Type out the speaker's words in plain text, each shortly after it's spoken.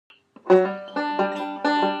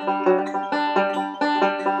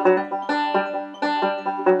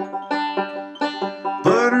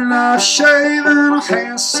shave and a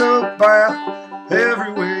hand soap bath.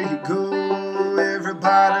 Everywhere you go,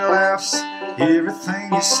 everybody laughs.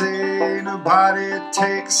 Everything you say, nobody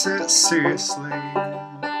takes it seriously.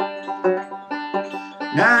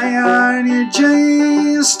 Now you iron your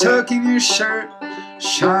jeans, tuck in your shirt,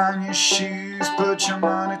 shine your shoes, put your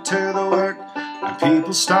money to the work, and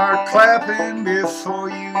people start clapping before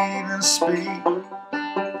you even speak.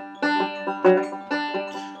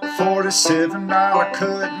 $47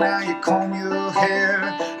 cut, now you comb your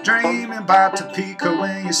hair, dreaming about Topeka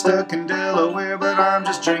when you're stuck in Delaware. But I'm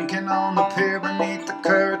just drinking on the pier beneath the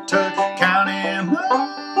Currituck County Moon.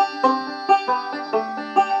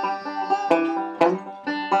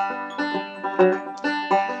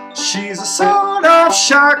 She's a sawed-off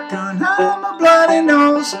shotgun, I'm a bloody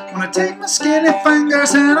nose. When I take my skinny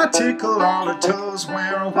fingers and I tickle all her toes.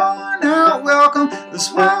 We're a worn-out welcome,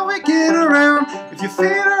 that's why we get around. If your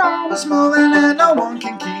feet are always moving and no one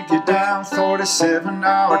can keep you down.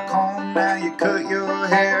 $47 comb, now you cut your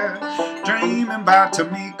hair, dreaming about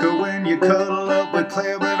Tameka when you cuddle up with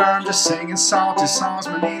Claire. But I'm just singing salty songs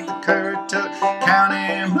beneath the Currituck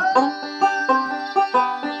County Moon.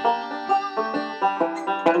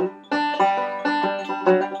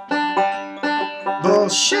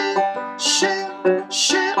 Bullshit, shit,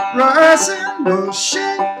 shit, rising.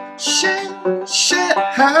 Bullshit, shit, shit,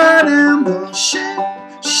 hiding. Bullshit,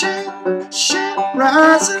 shit, shit,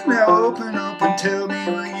 rising. Now open up and tell me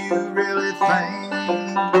what you really think.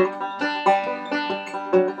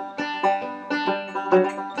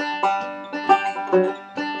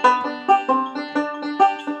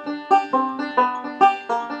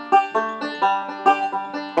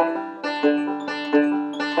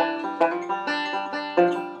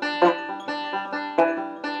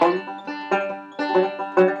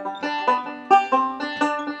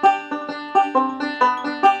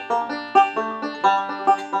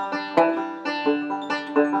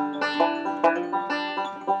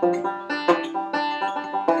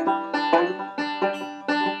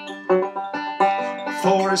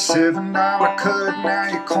 $47 cut, now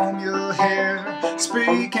you comb your hair,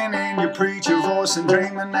 speaking in your preacher voice and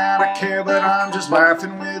dreaming out of care. But I'm just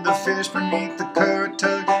laughing with the fish beneath the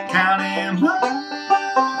Currituck